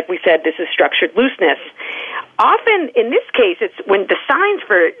organizations. Like we said, this is structured looseness. Often, in this case, it's when the signs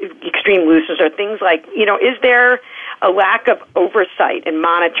for extreme looseness are things like, is there a lack of oversight and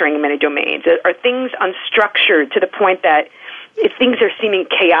monitoring in many domains? Are things unstructured to the point that if things are seeming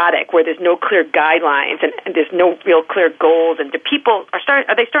chaotic, where there's no clear guidelines and there's no real clear goals, and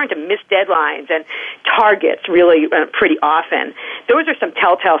are they starting to miss deadlines and targets really pretty often? Those are some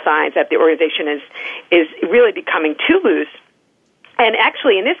telltale signs that the organization is really becoming too loose. And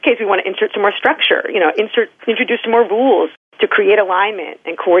actually, in this case, we want to insert some more structure. Introduce some more rules to create alignment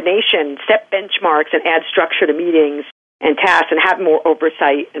and coordination, set benchmarks, and add structure to meetings and tasks, and have more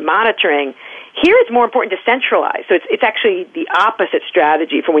oversight and monitoring. Here it's more important to centralize. So it's actually the opposite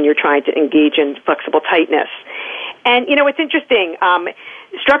strategy for when you're trying to engage in flexible tightness. And, it's interesting.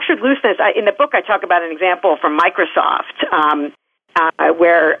 Structured looseness, in the book I talk about an example from Microsoft.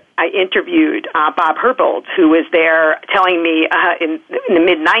 where I interviewed Bob Herbold, who was there telling me in the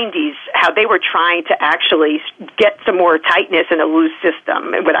mid-'90s how they were trying to actually get some more tightness in a loose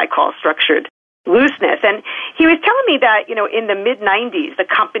system, what I call structured looseness. And he was telling me that, in the mid-'90s, the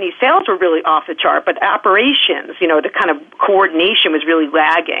company sales were really off the chart, but operations, the kind of coordination was really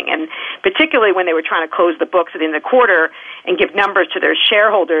lagging. And particularly when they were trying to close the books at the end of the quarter and give numbers to their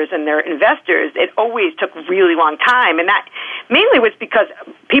shareholders and their investors, it always took a really long time. And that mainly was because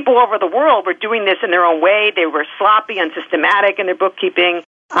people over the world were doing this in their own way. They were sloppy, unsystematic in their bookkeeping.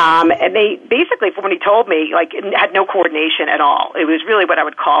 And they basically, from what he told me, had no coordination at all. It was really what I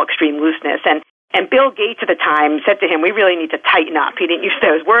would call extreme looseness. And Bill Gates at the time said to him, we really need to tighten up. He didn't use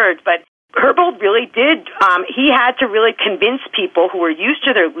those words, but Herbold really did. He had to really convince people who were used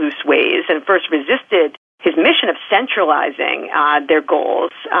to their loose ways and first resisted his mission of centralizing their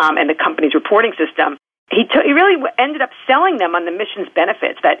goals and the company's reporting system. He really ended up selling them on the mission's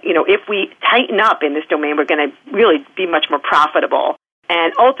benefits that, if we tighten up in this domain, we're going to really be much more profitable.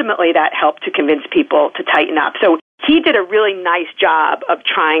 And ultimately, that helped to convince people to tighten up. So he did a really nice job of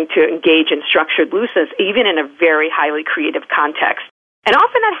trying to engage in structured looseness, even in a very highly creative context. And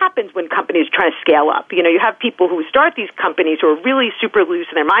often that happens when companies try to scale up. You have people who start these companies who are really super loose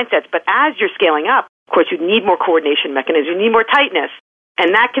in their mindsets, but as you're scaling up, of course, you need more coordination mechanisms, you need more tightness.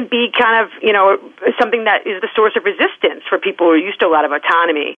 And that can be kind of, something that is the source of resistance for people who are used to a lot of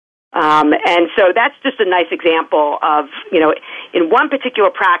autonomy. And so that's just a nice example of, in one particular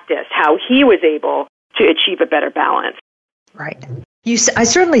practice, how he was able to achieve a better balance. Right. I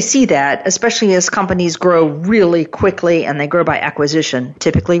certainly see that, especially as companies grow really quickly and they grow by acquisition,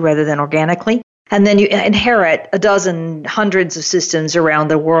 typically, rather than organically. And then you inherit hundreds of systems around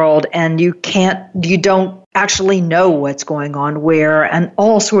the world, and you don't actually know what's going on where, and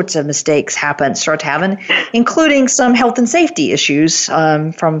all sorts of mistakes start to happen, including some health and safety issues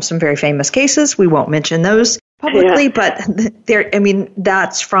from some very famous cases. We won't mention those publicly, but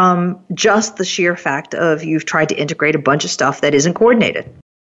that's from just the sheer fact of you've tried to integrate a bunch of stuff that isn't coordinated.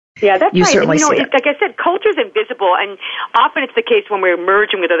 Yeah, that's you right. Certainly see like I said, culture's invisible, and often it's the case when we're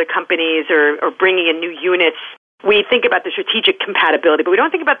merging with other companies or bringing in new units. We think about the strategic compatibility, but we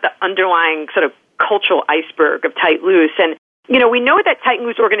don't think about the underlying sort of cultural iceberg of tight-loose. And, we know that tight and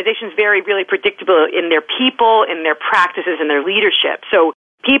loose organizations vary really predictable in their people, in their practices, and their leadership. So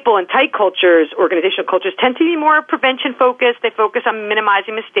people in tight cultures, organizational cultures, tend to be more prevention-focused. They focus on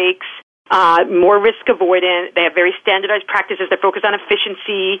minimizing mistakes, more risk avoidant. They have very standardized practices that focus on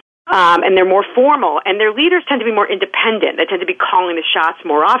efficiency. And they're more formal, and their leaders tend to be more independent. They tend to be calling the shots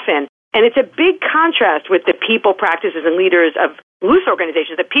more often. And it's a big contrast with the people, practices, and leaders of loose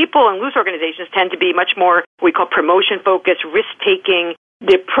organizations. The people in loose organizations tend to be much more what we call promotion-focused, risk-taking.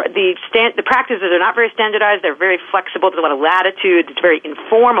 The practices are not very standardized. They're very flexible. There's a lot of latitude. It's very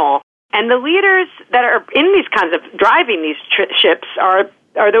informal. And the leaders that are in these kinds of driving these ships are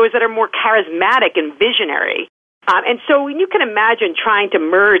those that are more charismatic and visionary. And so you can imagine trying to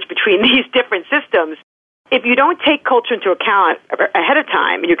merge between these different systems. If you don't take culture into account ahead of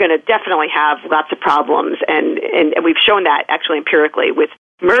time, you're going to definitely have lots of problems. And we've shown that actually empirically with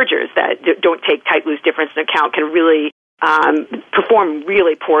mergers that don't take tight-loose difference into account can really perform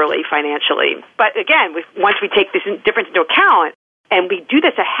really poorly financially. But again, once we take this difference into account and we do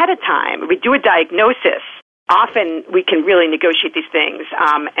this ahead of time, we do a diagnosis, often we can really negotiate these things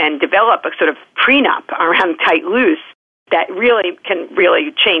and develop a sort of prenup around tight-loose that really can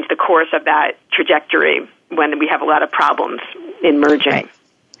really change the course of that trajectory when we have a lot of problems in merging.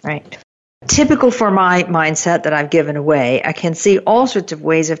 Right. Typical for my mindset that I've given away, I can see all sorts of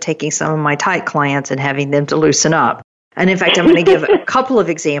ways of taking some of my tight clients and having them to loosen up. And in fact, I'm going to give a couple of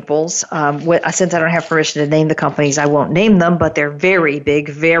examples. Since I don't have permission to name the companies, I won't name them, but they're very big,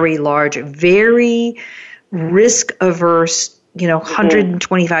 very large, very risk-averse,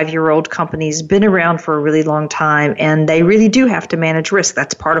 125-year-old companies, been around for a really long time, and they really do have to manage risk.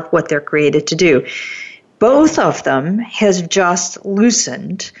 That's part of what they're created to do. Both of them has just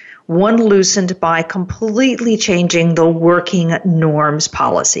loosened. One loosened by completely changing the working norms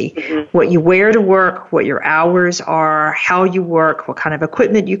policy. Mm-hmm. What you wear to work, what your hours are, how you work, what kind of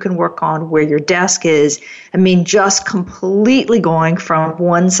equipment you can work on, where your desk is. Just completely going from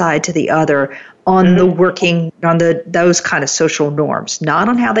one side to the other on the working, on those kind of social norms, not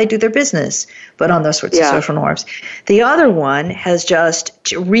on how they do their business, but on those sorts of social norms. The other one has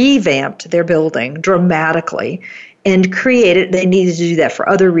just revamped their building dramatically and created, they needed to do that for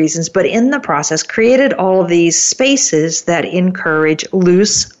other reasons, but in the process created all of these spaces that encourage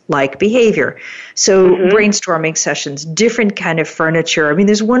loose-like behavior. So brainstorming sessions, different kind of furniture.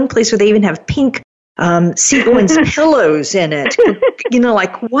 There's one place where they even have pink sequins pillows in it.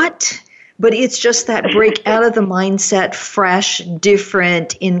 Like what? But it's just that break out of the mindset, fresh,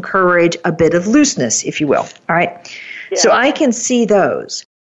 different, encourage a bit of looseness, if you will. All right. Yeah. So I can see those.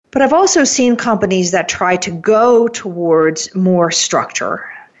 But I've also seen companies that try to go towards more structure,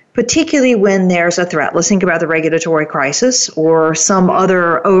 particularly when there's a threat. Let's think about the regulatory crisis or some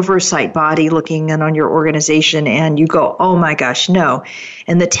other oversight body looking in on your organization and you go, oh my gosh, no.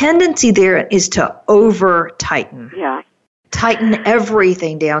 And the tendency there is to over-tighten. Yeah. Tighten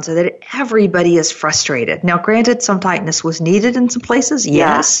everything down so that everybody is frustrated. Now, granted, some tightness was needed in some places,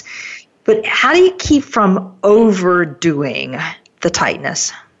 yes. Yeah. But how do you keep from overdoing the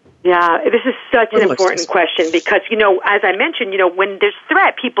tightness? Yeah, this is such an important question because, as I mentioned, when there's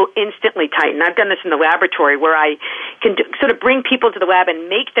threat, people instantly tighten. I've done this in the laboratory where I can sort of bring people to the lab and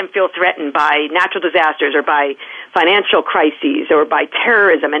make them feel threatened by natural disasters or by financial crises or by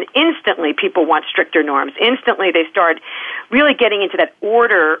terrorism, and instantly people want stricter norms. Instantly they start really getting into that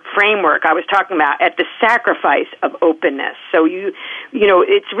order framework I was talking about at the sacrifice of openness. So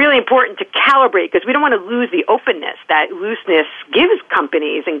it's really important to calibrate because we don't want to lose the openness that looseness gives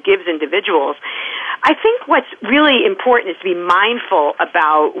companies and gives individuals. I think what's really important is to be mindful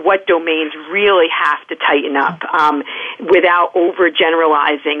about what domains really have to tighten up without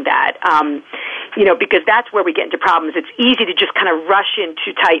overgeneralizing that. Because that's where we get into problems. It's easy to just kind of rush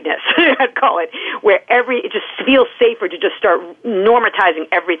into tightness, I'd call it, where it just feels safer to just start normatizing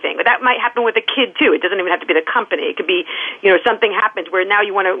everything. But that might happen with a kid, too. It doesn't even have to be the company. It could be, something happens where now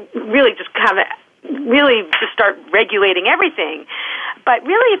you want to really just kind of really just start regulating everything. But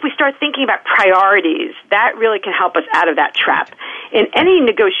really, if we start thinking about priorities, that really can help us out of that trap. In any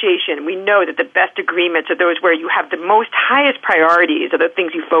negotiation, we know that the best agreements are those where you have the most highest priorities are the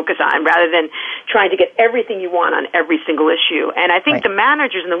things you focus on rather than trying to get everything you want on every single issue. And I think the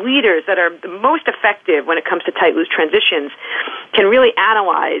managers and the leaders that are the most effective when it comes to tight, loose transitions can really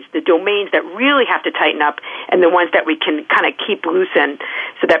analyze the domains that really have to tighten up and the ones that we can kind of keep loosen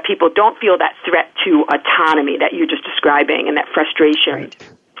so that people don't feel that threat to autonomy that you're just describing and that frustration.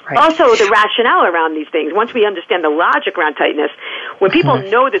 Right. Also, the rationale around these things, once we understand the logic around tightness, when people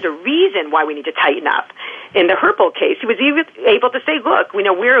know there's a reason why we need to tighten up. In the Herpel case, he was even able to say, look, we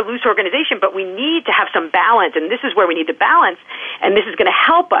know we're a loose organization, but we need to have some balance, and this is where we need to balance, and this is going to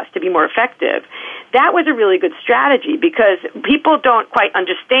help us to be more effective. That was a really good strategy because people don't quite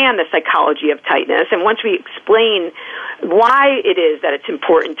understand the psychology of tightness, and once we explain why it is that it's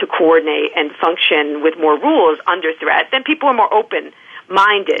important to coordinate and function with more rules under threat, then people are more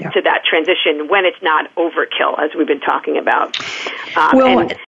open-minded to that transition when it's not overkill, as we've been talking about.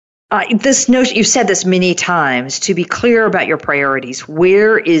 This notion, you've said this many times, to be clear about your priorities.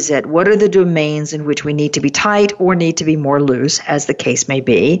 Where is it? What are the domains in which we need to be tight or need to be more loose, as the case may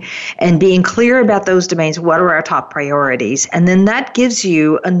be? And being clear about those domains, what are our top priorities? And then that gives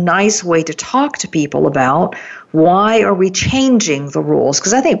you a nice way to talk to people about why are we changing the rules?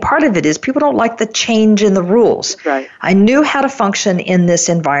 Because I think part of it is people don't like the change in the rules. Right. I knew how to function in this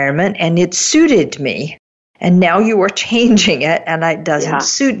environment, and it suited me. And now you are changing it, and it doesn't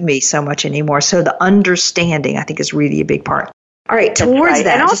suit me so much anymore. So the understanding, I think, is really a big part. All right, towards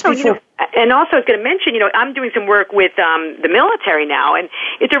that. And also, I was going to mention, I'm doing some work with the military now, and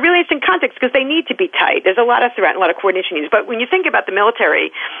it's a really interesting context because they need to be tight. There's a lot of threat and a lot of coordination needs. But when you think about the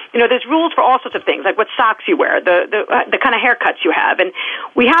military, there's rules for all sorts of things, like what socks you wear, the kind of haircuts you have. And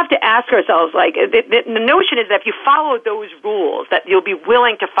we have to ask ourselves, the notion is that if you follow those rules, that you'll be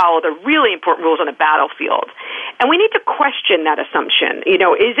willing to follow the really important rules on the battlefield. And we need to question that assumption.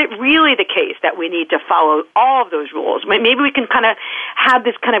 Is it really the case that we need to follow all of those rules? Maybe we can kind of have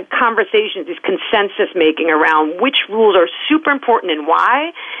this kind of conversation, this consensus making around which rules are super important and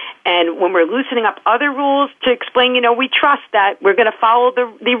why. And when we're loosening up other rules to explain, we trust that we're going to follow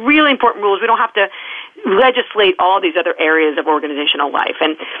the really important rules. We don't have to legislate all these other areas of organizational life.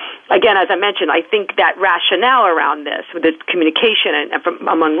 And again, as I mentioned, I think that rationale around this, with the communication and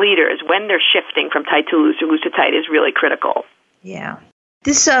among leaders when they're shifting from tight to loose or loose to tight is really critical. Yeah.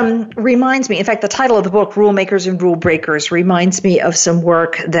 This reminds me, in fact, the title of the book, Rule Makers and Rule Breakers, reminds me of some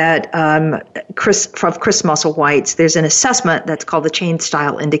work that Chris Musselwhite's. There's an assessment that's called the Change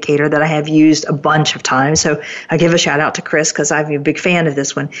Style Indicator that I have used a bunch of times. So I give a shout out to Chris because I'm a big fan of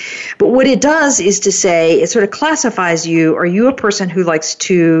this one. But what it does is to say, it sort of classifies you. Are you a person who likes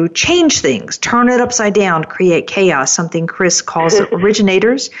to change things, turn it upside down, create chaos, something Chris calls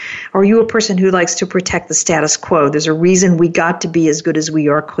originators? Or are you a person who likes to protect the status quo? There's a reason we got to be as good as we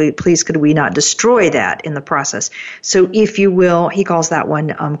are. Please, could we not destroy that in the process? So if you will, he calls that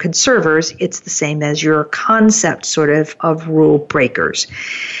one conservers. It's the same as your concept sort of rule breakers.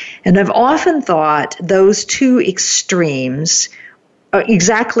 And I've often thought those two extremes,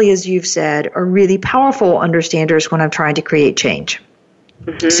 exactly as you've said, are really powerful understanders when I'm trying to create change.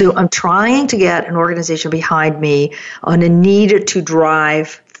 Mm-hmm. So I'm trying to get an organization behind me on a need to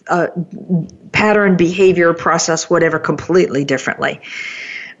drive pattern, behavior, process, whatever, completely differently.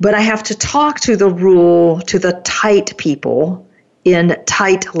 But I have to talk to the tight people in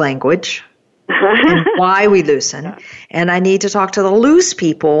tight language and why we loosen. And I need to talk to the loose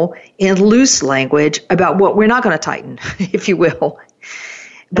people in loose language about what we're not going to tighten, if you will.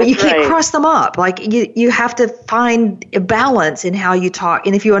 But you can't cross them up. Like you have to find a balance in how you talk.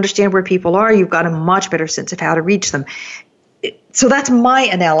 And if you understand where people are, you've got a much better sense of how to reach them. So that's my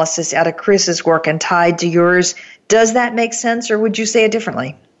analysis out of Chris's work and tied to yours. Does that make sense, or would you say it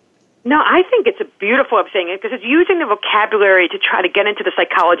differently? No, I think it's a beautiful way of saying it, because it's using the vocabulary to try to get into the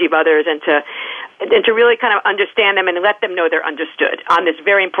psychology of others and to really kind of understand them and let them know they're understood on this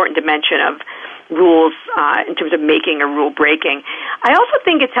very important dimension of rules in terms of making or rule breaking. I also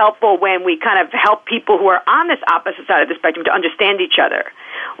think it's helpful when we kind of help people who are on this opposite side of the spectrum to understand each other.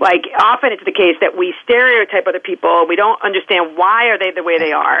 Like, often it's the case that we stereotype other people. We don't understand why are they the way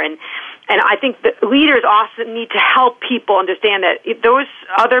they are. And I think that leaders also need to help people understand that if those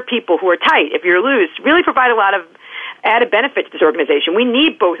other people who are tight, if you're loose, really provide a lot of added benefit to this organization. We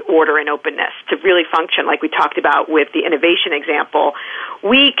need both order and openness to really function, like we talked about with the innovation example.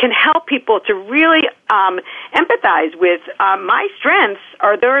 We can help people to really empathize with my strengths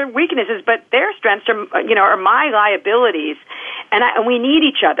are their weaknesses, but their strengths are my liabilities, and we need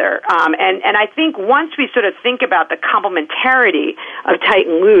each other. And I think once we sort of think about the complementarity of tight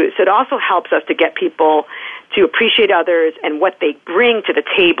and loose, it also helps us to get people to appreciate others and what they bring to the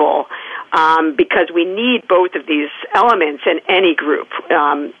table, because we need both of these elements in any group.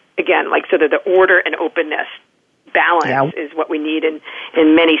 Again, like sort of the order and openness balance is what we need in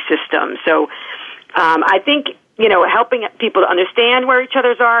many systems. So I think, helping people to understand where each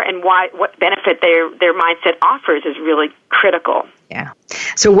other's are and what benefit their mindset offers is really critical. Yeah.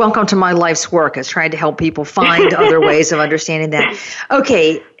 So welcome to my life's work, is trying to help people find other ways of understanding that.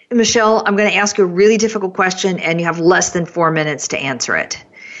 Okay, Michele, I'm going to ask you a really difficult question, and you have less than 4 minutes to answer it.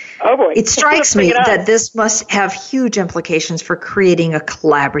 Oh, boy. It strikes me that this must have huge implications for creating a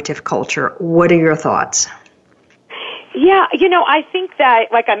collaborative culture. What are your thoughts? Yeah, I think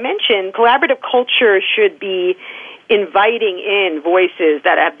that, like I mentioned, collaborative culture should be inviting in voices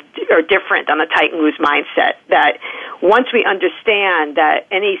that are different on the tight and loose mindset, that once we understand that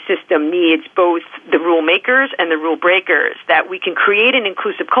any system needs both the rule makers and the rule breakers, that we can create an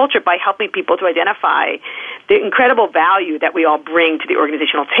inclusive culture by helping people to identify the incredible value that we all bring to the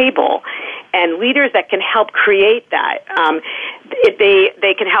organizational table, and leaders that can help create that.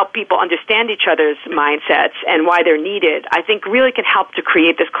 They can help people understand each other's mindsets and why they're needed, I think really can help to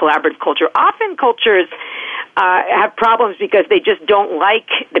create this collaborative culture. Often cultures have problems because they just don't like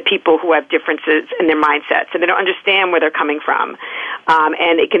the people who have differences in their mindsets, and they don't understand where they're coming from.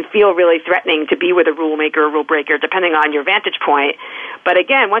 And it can feel really threatening to be with a rule maker or rule breaker, depending on your vantage point. But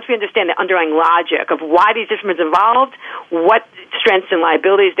again, once we understand the underlying logic of why these differences evolved, what strengths and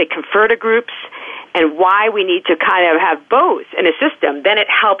liabilities they confer to groups, and why we need to kind of have both in a system, then it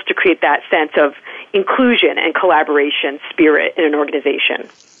helps to create that sense of inclusion and collaboration spirit in an organization.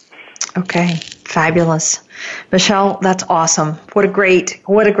 Okay, fabulous. Michele, that's awesome. What a great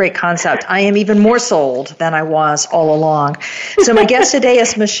concept. I am even more sold than I was all along. So my guest today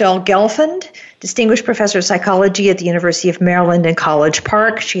is Michele Gelfand, Distinguished Professor of Psychology at the University of Maryland in College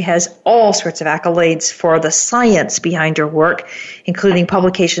Park. She has all sorts of accolades for the science behind her work, including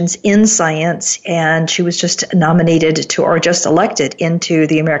publications in science, and she was just nominated to, or just elected into,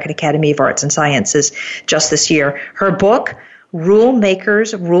 the American Academy of Arts and Sciences just this year. Her book, Rule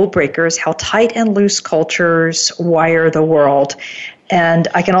Makers, Rule Breakers, How Tight and Loose Cultures Wire the World. And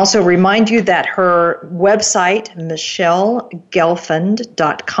I can also remind you that her website,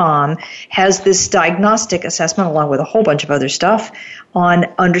 michelegelfand.com, has this diagnostic assessment along with a whole bunch of other stuff on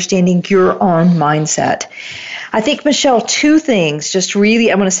understanding your own mindset. I think, Michele, two things just really,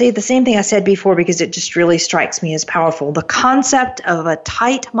 I'm going to say the same thing I said before because it just really strikes me as powerful. The concept of a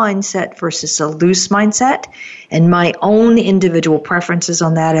tight mindset versus a loose mindset, and my own individual preferences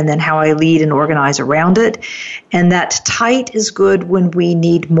on that, and then how I lead and organize around it. And that tight is good when we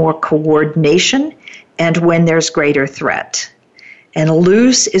need more coordination and when there's greater threat. And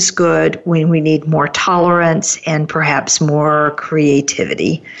loose is good when we need more tolerance and perhaps more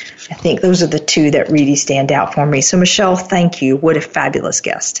creativity. I think those are the two that really stand out for me. So, Michele, thank you. What a fabulous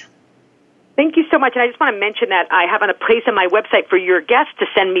guest. Thank you so much. And I just want to mention that I have a place on my website for your guests to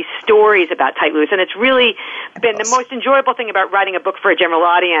send me stories about tight loose. And it's really been the most enjoyable thing about writing a book for a general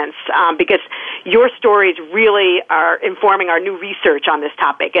audience, because your stories really are informing our new research on this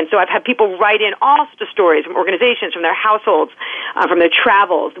topic. And so I've had people write in all sorts of stories from organizations, from their households, from their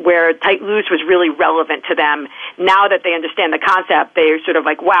travels, where tight loose was really relevant to them. Now that they understand the concept, they're sort of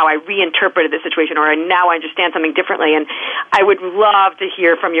like, wow, I reinterpreted the situation, or now I understand something differently. And I would love to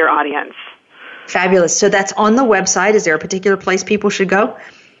hear from your audience. Fabulous. So that's on the website. Is there a particular place people should go?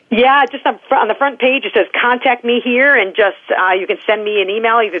 Yeah, just on the front page it says contact me here, and just you can send me an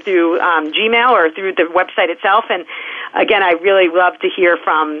email either through Gmail or through the website itself. And again, I really love to hear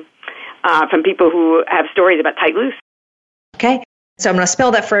from people who have stories about tight loose. Okay. So I'm going to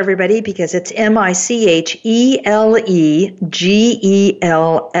spell that for everybody because it's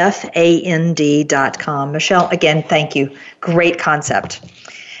MicheleGelfand.com. Michele, again, thank you. Great concept.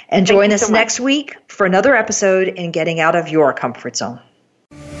 And join us next week for another episode in Getting Out of Your Comfort Zone.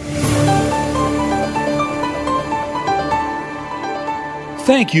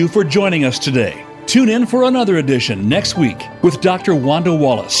 Thank you for joining us today. Tune in for another edition next week with Dr. Wanda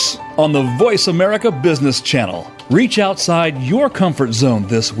Wallace on the Voice America Business Channel. Reach outside your comfort zone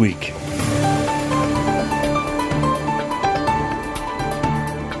this week.